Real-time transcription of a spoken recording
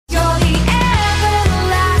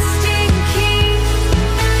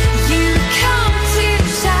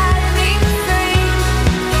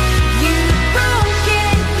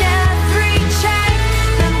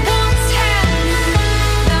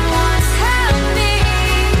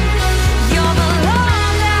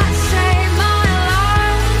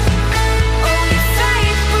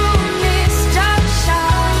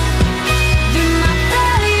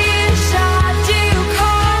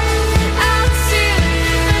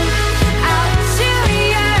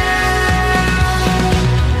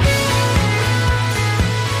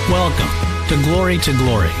Glory to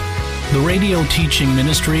Glory, the radio teaching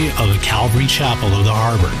ministry of Calvary Chapel of the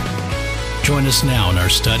Harbor. Join us now in our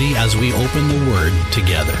study as we open the Word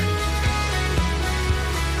together.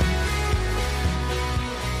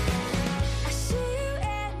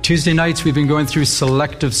 Tuesday nights we've been going through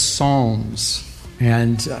selective psalms,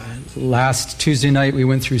 and last Tuesday night we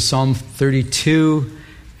went through Psalm 32,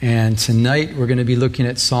 and tonight we're going to be looking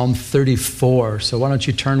at Psalm 34. So why don't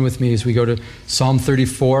you turn with me as we go to Psalm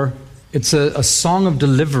 34. It's a song of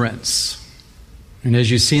deliverance. And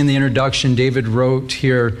as you see in the introduction, David wrote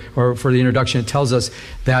here, or for the introduction, it tells us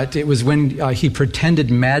that it was when he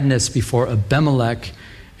pretended madness before Abimelech,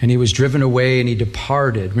 and he was driven away and he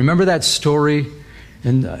departed. Remember that story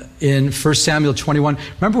in 1 Samuel 21?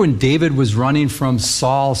 Remember when David was running from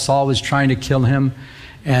Saul? Saul was trying to kill him,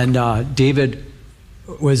 and David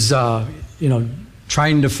was,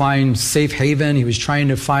 trying to find safe haven. He was trying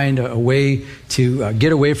to find a way to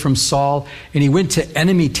get away from Saul, and he went to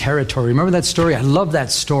enemy territory. Remember that story? I love that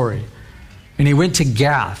story. And he went to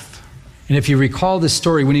Gath. And if you recall the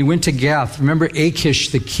story, when he went to Gath, remember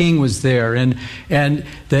Achish, the king, was there, and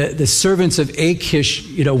the servants of Achish,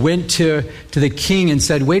 went to the king and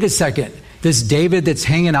said, "Wait a second, this David that's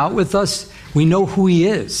hanging out with us, we know who he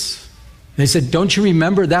is." They said, "Don't you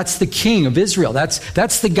remember? That's the king of Israel. That's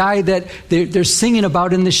the guy that they're singing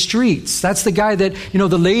about in the streets. That's the guy that,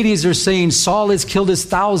 the ladies are saying Saul has killed his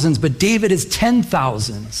thousands, but David has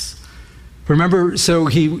 10,000s. Remember, so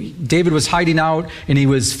David was hiding out, and he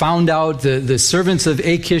was found out. The servants of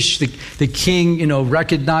Achish, the king,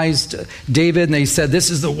 recognized David, and they said, "This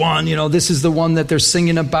is the one, this is the one that they're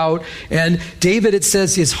singing about." And David, it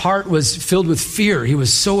says, his heart was filled with fear. He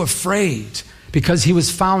was so afraid, because he was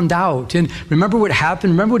found out. And remember what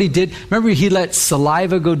happened? Remember what he did? Remember he let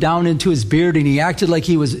saliva go down into his beard, and he acted like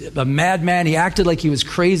he was a madman. He acted like he was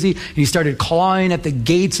crazy, and he started clawing at the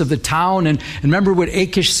gates of the town. And remember what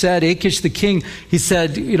Achish said? Achish the king, he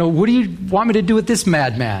said, "What do you want me to do with this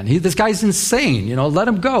madman? This guy's insane. Let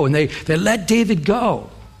him go." And they let David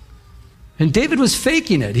go. And David was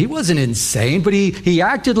faking it. He wasn't insane, but he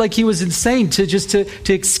acted like he was insane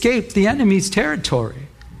to escape the enemy's territory.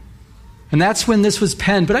 And that's when this was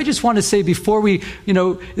penned. But I just want to say before we,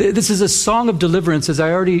 this is a song of deliverance, as I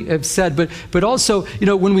already have said. But also,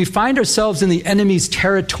 when we find ourselves in the enemy's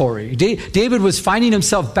territory, David was finding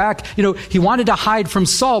himself back. He wanted to hide from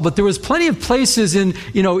Saul, but there was plenty of places in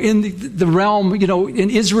the realm, in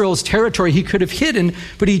Israel's territory he could have hidden.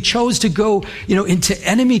 But he chose to go, into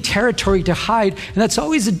enemy territory to hide. And that's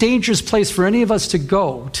always a dangerous place for any of us to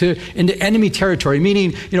go, into enemy territory,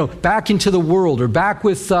 meaning, back into the world, or back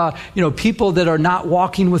with, people that are not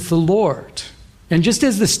walking with the Lord. And just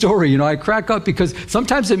as the story, I crack up because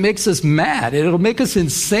sometimes it makes us mad. It'll make us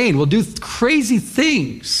insane. We'll do crazy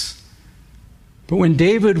things. But when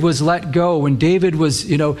David was let go, when David was,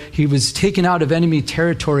 he was taken out of enemy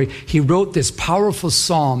territory, he wrote this powerful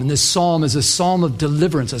psalm. And this psalm is a psalm of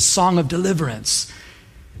deliverance, a song of deliverance.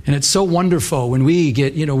 And it's so wonderful when we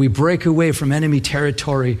get, we break away from enemy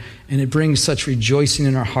territory, and it brings such rejoicing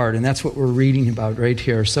in our heart. And that's what we're reading about right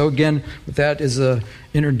here. So again, with that as an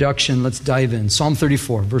introduction, let's dive in. Psalm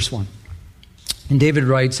 34, verse 1. And David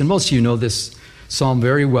writes, and most of you know this psalm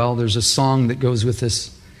very well. There's a song that goes with this.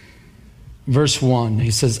 Verse 1, he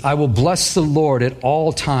says, "I will bless the Lord at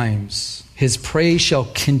all times. His praise shall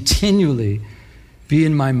continually be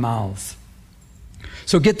in my mouth."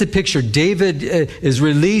 So get the picture. David is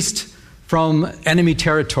released from enemy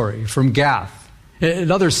territory, from Gath.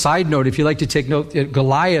 Another side note, if you like to take note,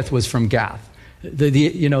 Goliath was from Gath.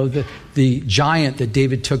 The giant that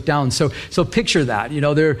David took down. So picture that.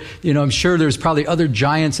 I'm sure there's probably other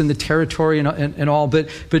giants in the territory and all, but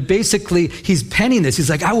basically he's penning this. He's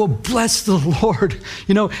like, "I will bless the Lord."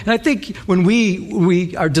 And I think when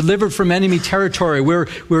we are delivered from enemy territory, we're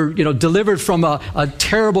delivered from a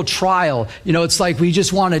terrible trial. It's like we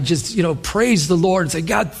just want to praise the Lord and say,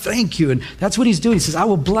 "God, thank you." And that's what he's doing. He says, "I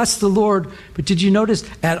will bless the Lord." But did you notice?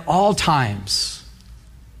 At all times.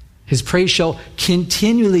 His praise shall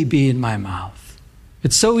continually be in my mouth.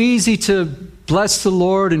 It's so easy to bless the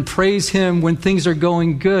Lord and praise him when things are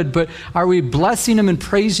going good, but are we blessing him and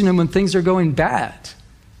praising him when things are going bad?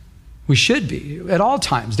 We should be at all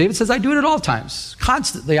times. David says, "I do it at all times,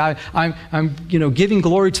 constantly. I'm giving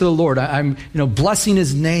glory to the Lord. I'm blessing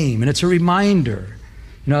his name," and it's a reminder.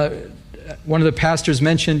 One of the pastors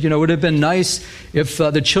mentioned, it would have been nice if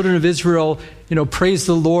the children of Israel, praised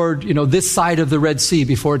the Lord, this side of the Red Sea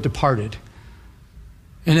before it departed.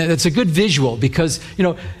 And it's a good visual because,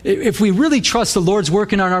 if we really trust the Lord's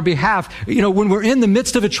working on our behalf, when we're in the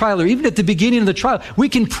midst of a trial or even at the beginning of the trial, we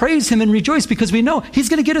can praise him and rejoice because we know he's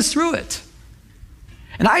going to get us through it.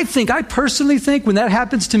 And I personally think when that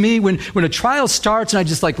happens to me, when a trial starts and I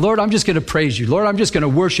just like, Lord, I'm just going to praise you. Lord, I'm just going to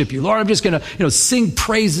worship you. Lord, I'm just going to, sing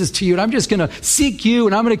praises to you. And I'm just going to seek you.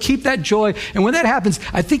 And I'm going to keep that joy. And when that happens,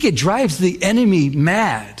 I think it drives the enemy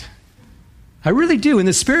mad. I really do. In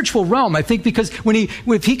the spiritual realm, I think because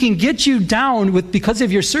if he can get you down because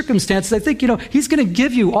of your circumstances, I think, he's going to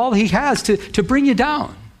give you all he has to bring you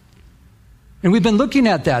down. And we've been looking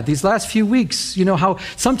at that these last few weeks, how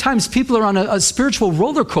sometimes people are on a spiritual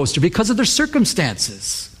roller coaster because of their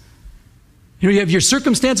circumstances. You have your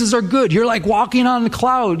circumstances are good. You're like walking on a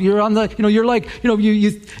cloud. You're on the, you're like,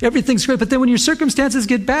 everything's great. But then when your circumstances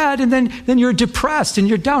get bad and then you're depressed and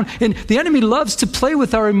you're down. And the enemy loves to play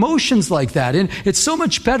with our emotions like that. And it's so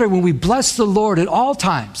much better when we bless the Lord at all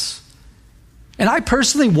times. And I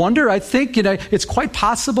personally wonder, I think it's quite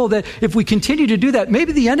possible that if we continue to do that,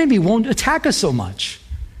 maybe the enemy won't attack us so much.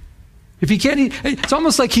 If he can't, it's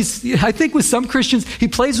almost like I think with some Christians, he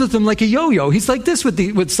plays with them like a yo-yo. He's like this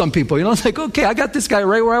with some people. It's like, okay, I got this guy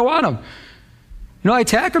right where I want him. I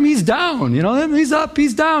attack him, he's down. He's up,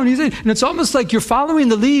 he's down. He's in. And it's almost like you're following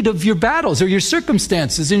the lead of your battles or your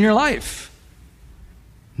circumstances in your life.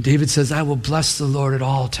 David says, I will bless the Lord at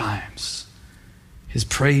all times. His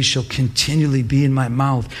praise shall continually be in my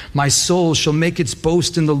mouth. My soul shall make its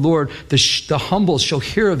boast in the Lord. The humble shall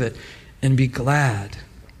hear of it and be glad.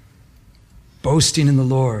 Boasting in the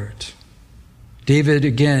Lord. David,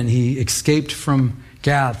 again, he escaped from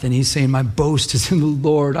Gath, and he's saying, my boast is in the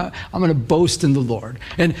Lord. I'm going to boast in the Lord.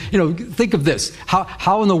 And, think of this.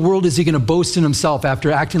 How in the world is he going to boast in himself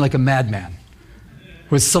after acting like a madman?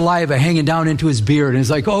 With saliva hanging down into his beard. And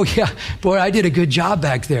he's like, oh, yeah, boy, I did a good job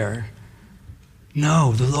back there.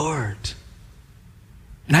 No, the Lord.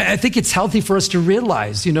 And I think it's healthy for us to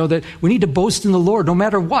realize, that we need to boast in the Lord no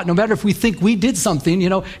matter what. No matter if we think we did something,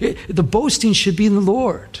 the boasting should be in the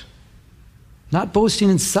Lord, not boasting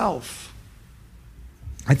in self.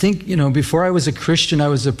 I think, before I was a Christian, I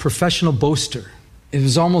was a professional boaster. It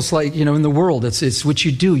was almost like, in the world, it's what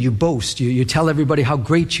you do. You boast. You tell everybody how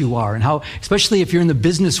great you are and how, especially if you're in the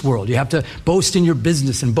business world, you have to boast in your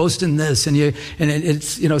business and boast in this. And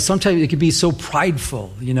it's, sometimes it can be so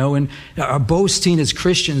prideful, and our boasting as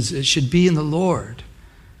Christians, it should be in the Lord.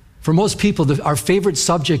 For most people, our favorite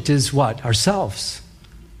subject is what? Ourselves.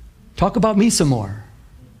 Talk about me some more.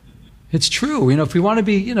 It's true. If we want to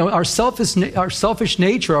be, our selfish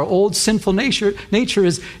nature, our old sinful nature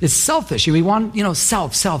is selfish. We want,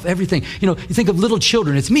 self, everything. You think of little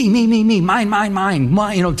children. It's me,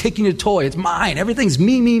 mine, taking a toy. It's mine. Everything's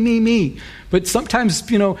me. But sometimes,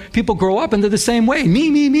 people grow up and they're the same way.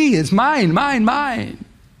 Me. It's mine.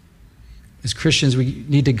 As Christians, we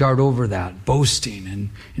need to guard over that, boasting. And,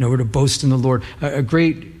 we're to boast in the Lord. A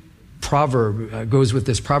great proverb goes with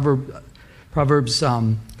this. Proverbs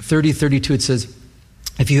 30:32, it says,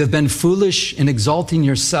 if you have been foolish in exalting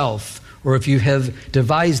yourself, or if you have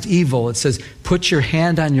devised evil, it says, put your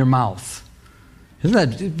hand on your mouth. Isn't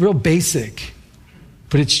that real basic?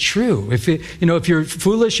 But it's true. If you're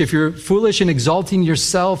foolish in exalting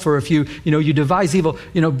yourself, or if you devise evil,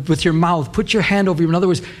 with your mouth, put your hand over your. In other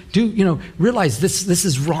words, realize this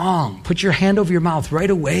is wrong. Put your hand over your mouth right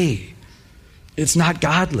away. It's not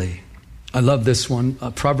godly. I love this one,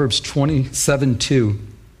 Proverbs 27:2.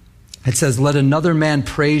 It says, let another man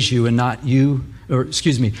praise you and not you,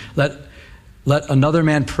 let another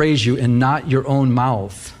man praise you and not your own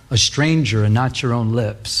mouth, a stranger and not your own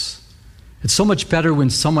lips. It's so much better when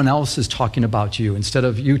someone else is talking about you instead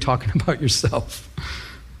of you talking about yourself.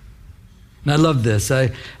 And I love this. I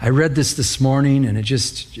read this morning, and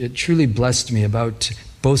it truly blessed me about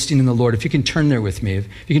boasting in the Lord. If you can turn there with me. If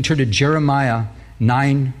you can turn to Jeremiah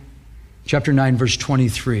 9, chapter 9, verse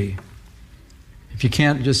 23. If you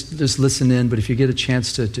can't, just listen in, but if you get a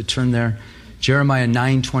chance to turn there, Jeremiah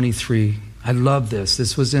 9:23. I love this.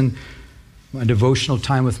 This was in my devotional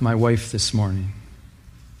time with my wife this morning.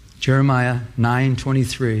 Jeremiah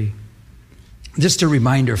 9:23. Just a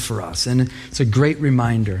reminder for us, and it's a great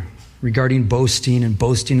reminder regarding boasting and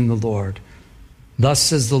boasting in the Lord. Thus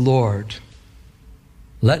says the Lord,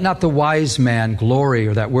 let not the wise man glory,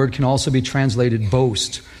 or that word can also be translated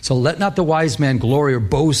boast. So let not the wise man glory or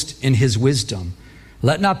boast in his wisdom.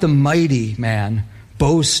 Let not the mighty man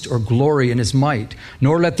boast or glory in his might,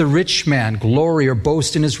 nor let the rich man glory or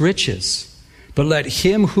boast in his riches. But let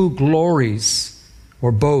him who glories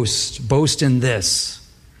or boast in this,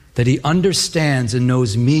 that he understands and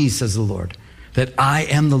knows me, says the Lord, that I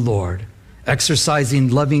am the Lord, exercising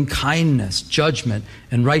loving kindness, judgment,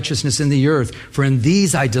 and righteousness in the earth. For in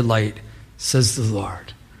these I delight, says the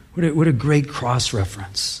Lord. What a great cross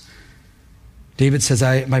reference. David says,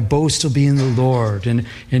 my boast will be in the Lord. And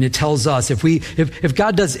it tells us if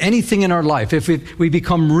God does anything in our life, if we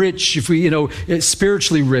become rich, if we,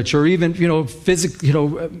 spiritually rich, or even, physically,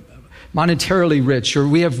 monetarily rich, or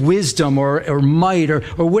we have wisdom or might or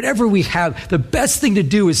whatever we have, the best thing to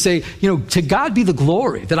do is say, to God be the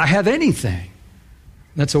glory that I have anything.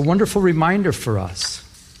 That's a wonderful reminder for us.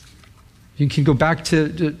 You can go back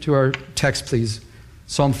to our text, please.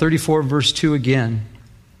 Psalm 34, verse 2 again.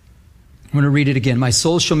 I'm going to read it again. My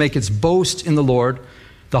soul shall make its boast in the Lord.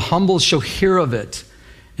 The humble shall hear of it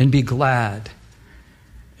and be glad.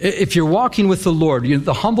 If you're walking with the Lord,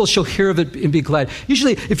 the humble shall hear of it and be glad.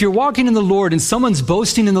 Usually, if you're walking in the Lord and someone's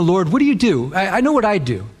boasting in the Lord, what do? I know what I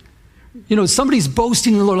do. Somebody's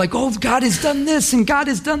boasting in the Lord, like, oh, God has done this and God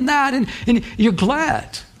has done that. And you're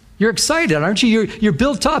glad. You're excited, aren't you? You're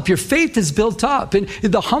built up. Your faith is built up. And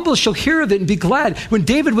the humble shall hear of it and be glad. When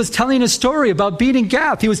David was telling a story about beating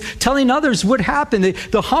Gath, he was telling others what happened.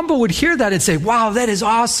 The humble would hear that and say, wow, that is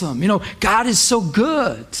awesome. God is so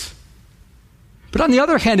good. But on the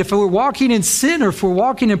other hand, if we're walking in sin or if we're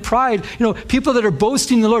walking in pride, people that are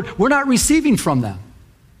boasting in the Lord, we're not receiving from them.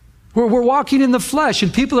 We're walking in the flesh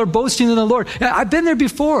and people are boasting in the Lord. I've been there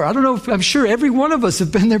before. I don't know, I'm sure every one of us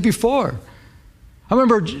have been there before. I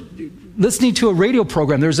remember listening to a radio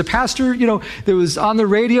program. There was a pastor, that was on the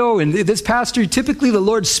radio, and this pastor, typically the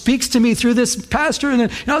Lord speaks to me through this pastor, and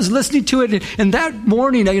I was listening to it, and that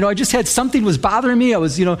morning, I just had something was bothering me. I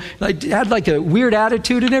was, I had like a weird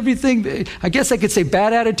attitude and everything. I guess I could say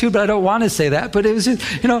bad attitude, but I don't want to say that. But it was just,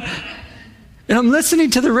 and I'm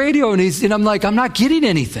listening to the radio, and I'm like, I'm not getting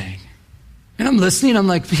anything. And I'm listening, I'm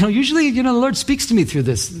like, usually, the Lord speaks to me through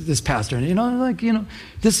this pastor. And,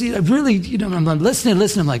 this really, I'm listening,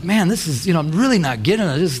 I'm like, man, this is, I'm really not getting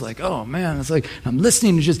it. It's like, oh man, it's like, I'm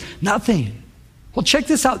listening to just nothing. Well, check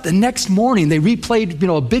this out. The next morning, they replayed,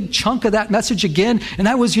 a big chunk of that message again. And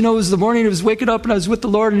that was, it was the morning, I was waking up and I was with the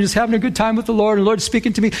Lord and just having a good time with the Lord, and the Lord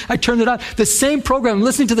speaking to me. I turned it on. The same program, I'm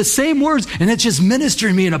listening to the same words, and it's just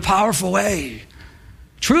ministering me in a powerful way.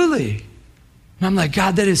 Truly. And I'm like,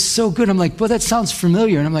 God, that is so good. I'm like, well, that sounds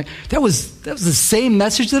familiar. And I'm like, that was the same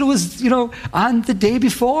message that it was, on the day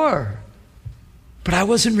before. But I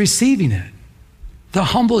wasn't receiving it. The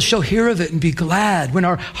humble shall hear of it and be glad. When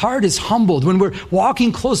our heart is humbled, when we're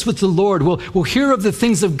walking close with the Lord, we'll hear of the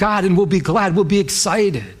things of God and we'll be glad, we'll be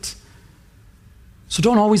excited. So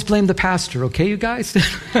don't always blame the pastor, okay, you guys?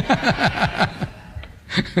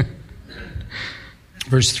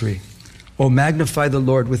 Verse 3. Oh, magnify the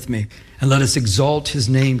Lord with me, and let us exalt his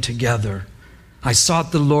name together. I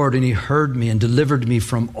sought the Lord, and he heard me and delivered me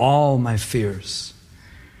from all my fears.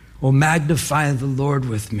 Oh, magnify the Lord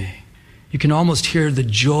with me. You can almost hear the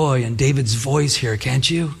joy in David's voice here, can't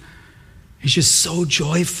you? He's just so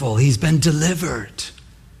joyful. He's been delivered.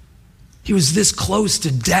 He was this close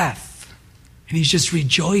to death, and he's just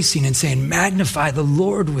rejoicing and saying, magnify the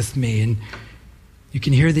Lord with me. And you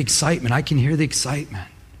can hear the excitement. I can hear the excitement.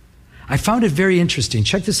 I found it very interesting.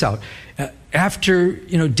 Check this out. After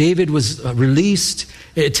David was released,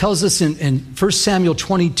 it tells us in 1 Samuel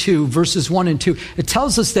 22, verses 1 and 2, it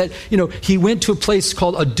tells us that he went to a place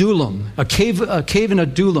called Adullam, a cave in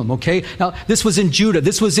Adullam. Okay, now this was in Judah.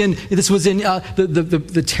 This was in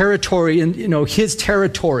the territory, and his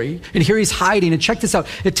territory. And here he's hiding. And check this out.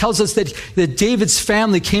 It tells us that David's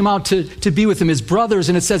family came out to be with him, his brothers,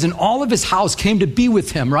 and it says, and all of his house came to be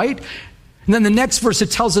with him. Right. And then the next verse, it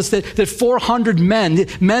tells us that 400 men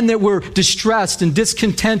that were distressed and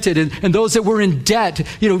discontented, and those that were in debt,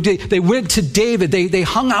 they went to David. They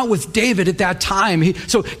hung out with David at that time.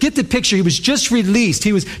 So get the picture. He was just released.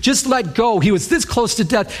 He was just let go. He was this close to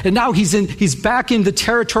death. And now he's back in the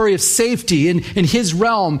territory of safety in his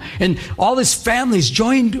realm. And all his family's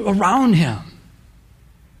joined around him.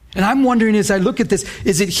 And I'm wondering, as I look at this,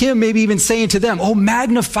 is it him maybe even saying to them, oh,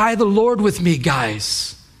 magnify the Lord with me,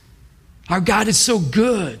 guys. Our God is so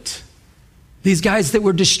good. These guys that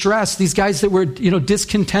were distressed, these guys that were,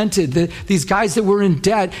 discontented, these guys that were in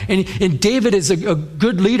debt. And David, as a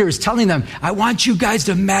good leader, is telling them, I want you guys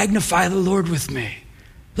to magnify the Lord with me.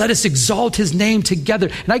 Let us exalt his name together.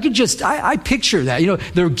 And I picture that.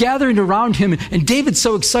 They're gathering around him, and David's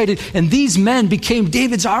so excited. And these men became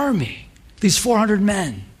David's army, these 400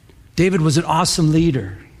 men. David was an awesome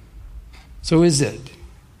leader. So is it?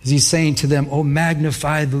 Is he saying to them, oh,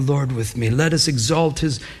 magnify the Lord with me. Let us exalt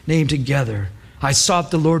his name together. I sought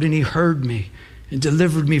the Lord, and he heard me and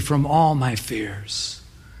delivered me from all my fears.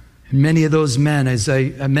 And many of those men, as I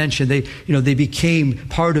mentioned, they became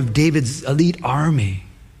part of David's elite army.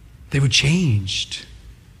 They were changed.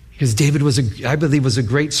 Because David I believe, was a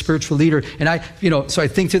great spiritual leader. And so I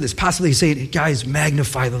think through this, possibly saying, guys,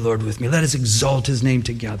 magnify the Lord with me. Let us exalt his name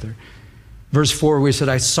together. Verse 4, where he said,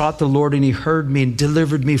 I sought the Lord and he heard me and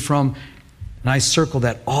delivered me from, and I circled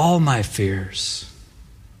that, all my fears.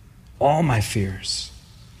 All my fears.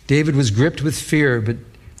 David was gripped with fear, but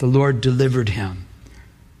the Lord delivered him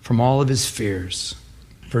from all of his fears.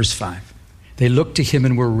 Verse 5, they looked to him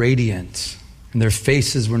and were radiant, and their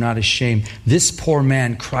faces were not ashamed. This poor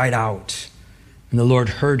man cried out, and the Lord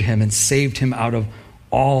heard him and saved him out of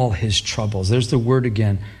all his troubles. There's the word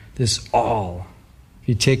again, this all. If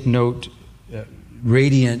you take note,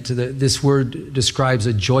 radiant, this word describes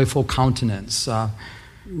a joyful countenance.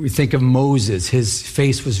 We think of Moses, his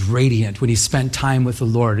face was radiant when he spent time with the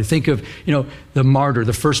Lord. We think of,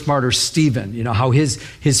 the first martyr, Stephen, how his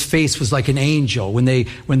face was like an angel when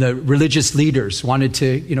the religious leaders wanted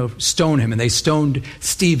to, stone him, and they stoned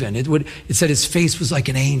Stephen. It said his face was like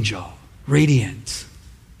an angel, radiant,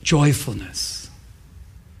 joyfulness.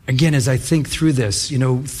 Again, as I think through this,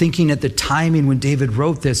 thinking at the timing when David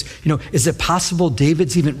wrote this, is it possible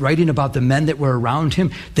David's even writing about the men that were around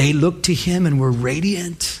him? They looked to him and were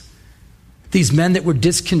radiant. These men that were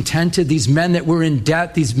discontented, these men that were in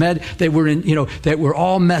debt, these men that were that were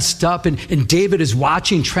all messed up. And David is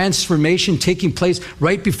watching transformation taking place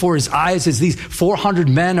right before his eyes as these 400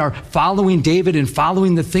 men are following David and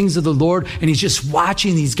following the things of the Lord. And he's just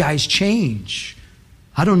watching these guys change.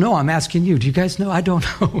 I don't know. I'm asking you. Do you guys know? I don't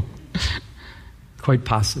know. Quite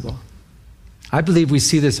possible. I believe we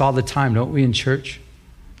see this all the time, don't we, in church?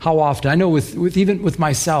 How often? I know even with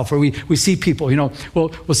myself, or we see people,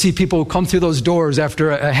 we'll see people who come through those doors after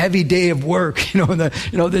a heavy day of work,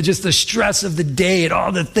 just the stress of the day and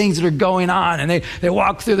all the things that are going on. And they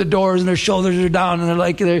walk through the doors and their shoulders are down and they're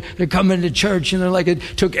like, they're coming to church and they're like, it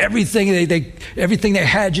took everything everything they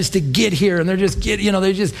had just to get here. And they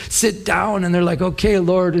just sit down and they're like, okay,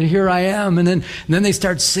 Lord, and here I am. And then they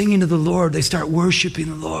start singing to the Lord. They start worshiping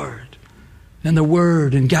the Lord and the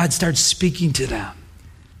word, and God starts speaking to them.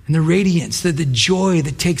 And the radiance, the joy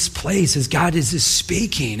that takes place as God is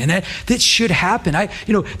speaking. And that should happen.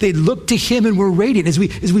 They look to him and we're radiant as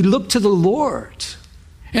we look to the Lord.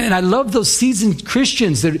 And I love those seasoned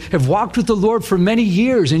Christians that have walked with the Lord for many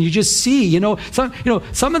years. And you just see,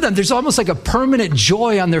 some of them, there's almost like a permanent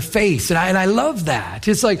joy on their face. And I love that.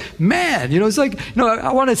 It's like, man, it's like,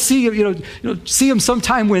 I want to see, see them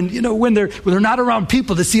sometime when they're not around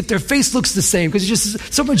people, to see if their face looks the same, because there's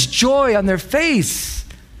just so much joy on their face.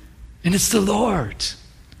 And it's the Lord.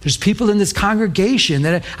 There's people in this congregation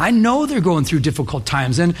that I know they're going through difficult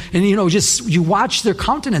times. And just you watch their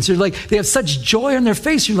countenance. They're like, they have such joy on their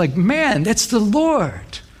face. You're like, man, that's the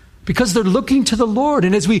Lord. Because they're looking to the Lord.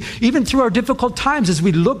 And even through our difficult times, as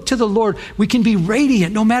we look to the Lord, we can be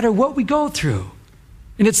radiant no matter what we go through.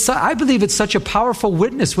 And I believe it's such a powerful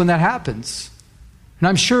witness when that happens. And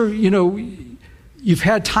I'm sure, you've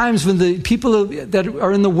had times when the people that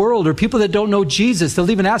are in the world, or people that don't know Jesus,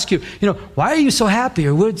 they'll even ask you, why are you so happy?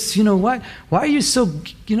 Or why are you so,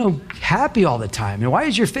 happy all the time? And why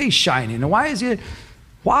is your face shining? And why?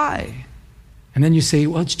 And then you say,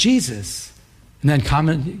 well, it's Jesus. And then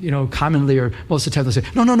commonly, or most of the time they'll say,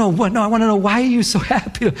 no, I want to know, why are you so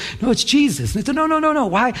happy? No, it's Jesus. And they say, no.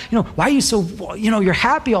 Why are you so, you're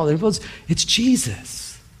happy all the time? Well, it's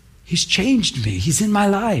Jesus. He's changed me. He's in my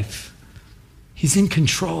life. He's in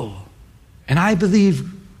control. And I believe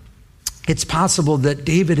it's possible that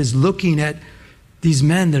David is looking at these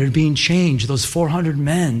men that are being changed, those 400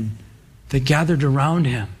 men that gathered around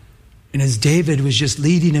him. And as David was just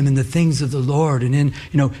leading them in the things of the Lord and in,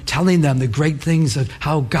 telling them the great things of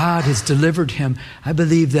how God has delivered him, I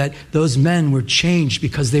believe that those men were changed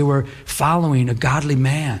because they were following a godly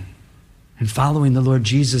man and following the Lord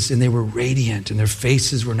Jesus, and they were radiant and their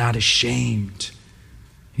faces were not ashamed.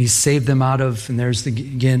 He saved them out of, and there's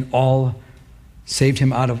saved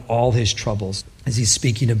him out of all his troubles, as he's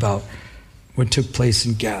speaking about what took place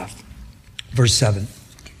in Gath. Verse 7,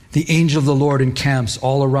 the angel of the Lord encamps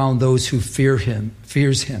all around those who fear him,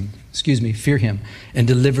 and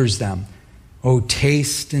delivers them. Oh,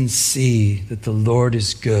 taste and see that the Lord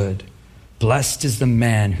is good. Blessed is the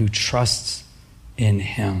man who trusts in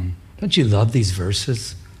him. Don't you love these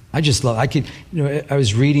verses? I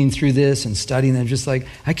was reading through this and studying them, just like,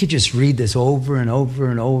 I could just read this over and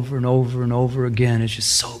over and over and over and over again. It's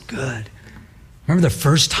just so good. Remember the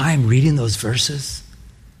first time reading those verses?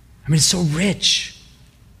 It's so rich.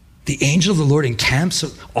 The angel of the Lord encamps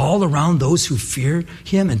all around those who fear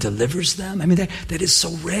him and delivers them. That is so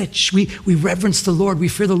rich. We reverence the Lord, we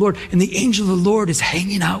fear the Lord, and the angel of the Lord is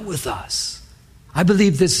hanging out with us. I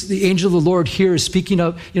believe the angel of the Lord here is speaking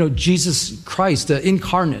of, Jesus Christ, the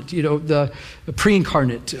incarnate, the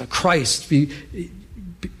pre-incarnate Christ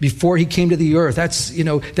before he came to the earth. That's,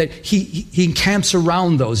 that he encamps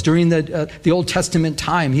around those. During the Old Testament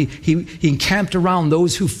time, he encamped around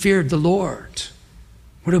those who feared the Lord.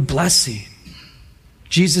 What a blessing.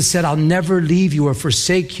 Jesus said, I'll never leave you or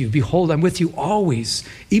forsake you. Behold, I'm with you always,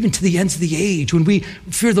 even to the ends of the age. When we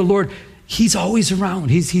fear the Lord, he's always around.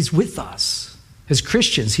 He's with us. As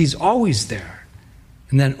Christians, he's always there.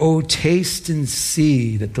 And then, oh, taste and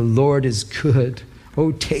see that the Lord is good.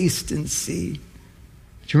 Oh, taste and see. Do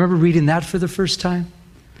you remember reading that for the first time?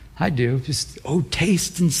 I do. Just, oh,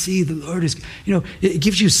 taste and see the Lord is good. It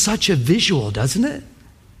gives you such a visual, doesn't it?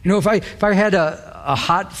 If I had a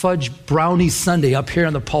hot fudge brownie sundae up here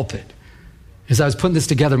on the pulpit, as I was putting this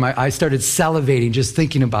together, I started salivating just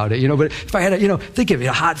thinking about it. But if I had think of it,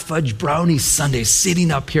 a hot fudge brownie sundae sitting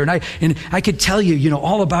up here, and I could tell you,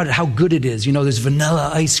 all about it, how good it is. There's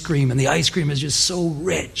vanilla ice cream, and the ice cream is just so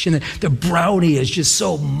rich, and the brownie is just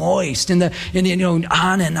so moist, and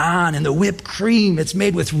on and on, and the whipped cream, it's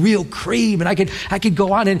made with real cream, and I could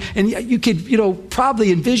go on, and you could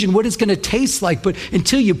probably envision what it's going to taste like, but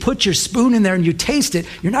until you put your spoon in there and you taste it,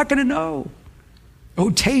 you're not going to know. Oh,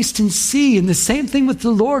 taste and see. And the same thing with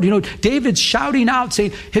the Lord. David's shouting out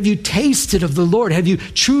saying, have you tasted of the Lord? Have you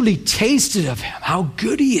truly tasted of him? How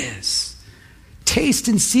good he is. Taste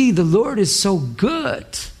and see, the Lord is so good.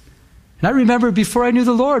 And I remember before I knew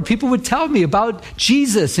the Lord, people would tell me about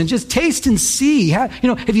Jesus and just taste and see. Have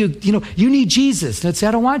you need Jesus. And I'd say,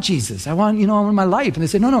 I don't want Jesus. I want, I want my life. And they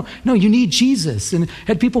say, no, you need Jesus. And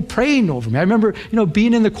had people praying over me. I remember,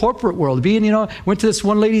 being in the corporate world, went to this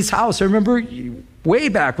one lady's house. I remember way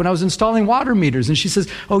back when I was installing water meters, and she says,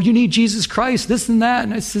 oh, you need Jesus Christ, this and that.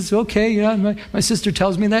 And I says, okay, my sister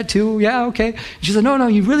tells me that too. Yeah, okay. And she said, no,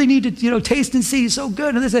 you really need to, taste and see. It's so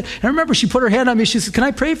good. And I remember she put her hand on me. She said, can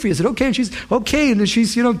I pray for you? I said, okay. And she's okay. And then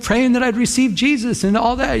she's, praying that I'd receive Jesus and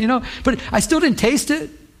all that, But I still didn't taste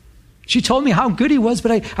it. She told me how good he was,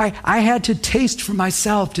 but I had to taste for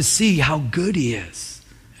myself to see how good he is.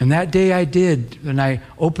 And that day I did, and I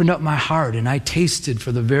opened up my heart, and I tasted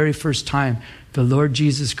for the very first time the Lord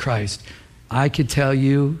Jesus Christ. I could tell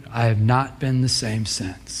you I have not been the same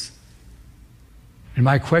since. And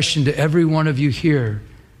my question to every one of you here,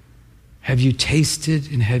 have you tasted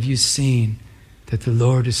and have you seen that the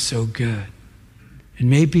Lord is so good? And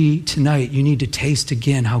maybe tonight you need to taste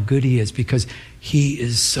again how good he is, because he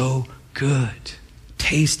is so good.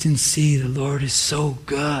 Taste and see the Lord is so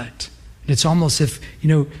good. It's almost if,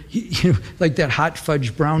 like that hot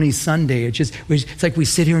fudge brownie sundae. It's like we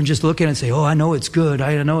sit here and just look at it and say, oh, I know it's good.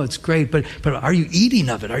 I know it's great. But are you eating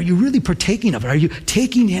of it? Are you really partaking of it? Are you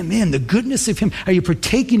taking him in, the goodness of him? Are you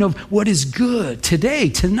partaking of what is good today,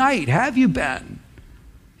 tonight? Have you been?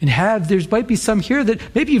 And there might be some here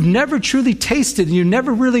that maybe you've never truly tasted, and you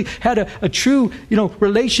never really had a true,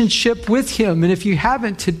 relationship with him. And if you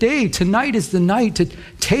haven't, tonight is the night to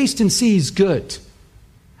taste and see he's good.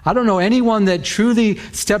 I don't know anyone that truly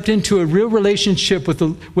stepped into a real relationship with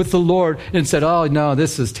the Lord and said, oh, no,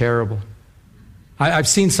 this is terrible. I've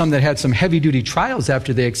seen some that had some heavy-duty trials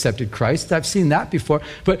after they accepted Christ. I've seen that before.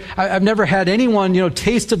 But I've never had anyone,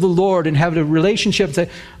 taste of the Lord and have a relationship and say,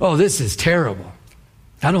 oh, this is terrible.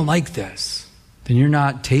 I don't like this. Then you're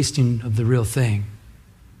not tasting of the real thing,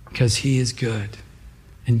 because he is good.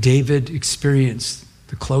 And David experienced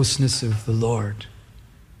the closeness of the Lord.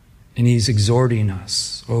 And he's exhorting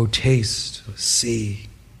us, oh, taste, oh, see.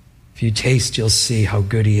 If you taste, you'll see how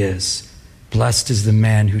good he is. Blessed is the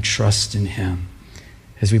man who trusts in him.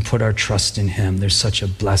 As we put our trust in him, there's such a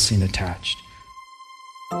blessing attached.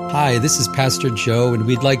 Hi, this is Pastor Joe, and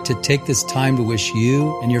we'd like to take this time to wish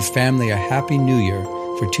you and your family a Happy New Year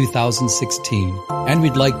for 2016. And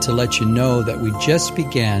we'd like to let you know that we just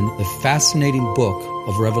began the fascinating book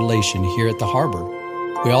of Revelation here at the Harbor.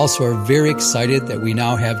 We also are very excited that we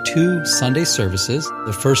now have 2 Sunday services,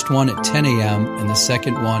 the first one at 10 a.m. and the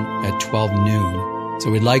second one at 12 noon.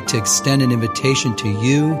 So we'd like to extend an invitation to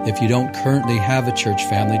you, if you don't currently have a church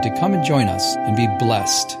family, to come and join us and be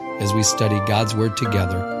blessed as we study God's Word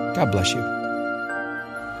together. God bless you.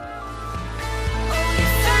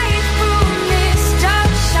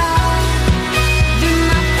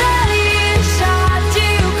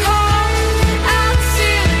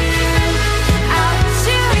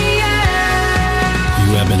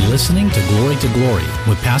 Listening to Glory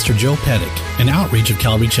with Pastor Joe Pettick, an outreach of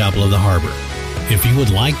Calvary Chapel of the Harbor. If you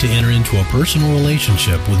would like to enter into a personal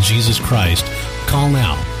relationship with Jesus Christ, call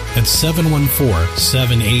now at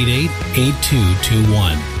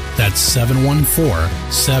 714-788-8221. That's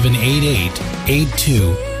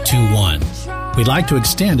 714-788-8221. We'd like to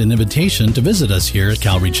extend an invitation to visit us here at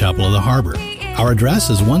Calvary Chapel of the Harbor. Our address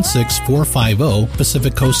is 16450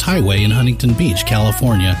 Pacific Coast Highway in Huntington Beach,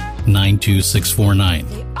 California, 92649.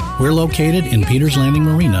 We're located in Peters Landing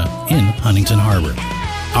Marina in Huntington Harbor.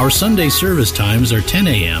 Our Sunday service times are 10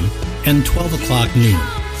 a.m. and 12 o'clock noon.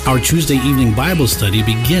 Our Tuesday evening Bible study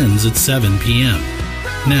begins at 7 p.m.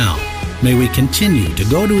 Now, may we continue to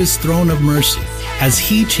go to His throne of mercy as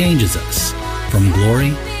He changes us from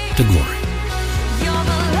glory to glory.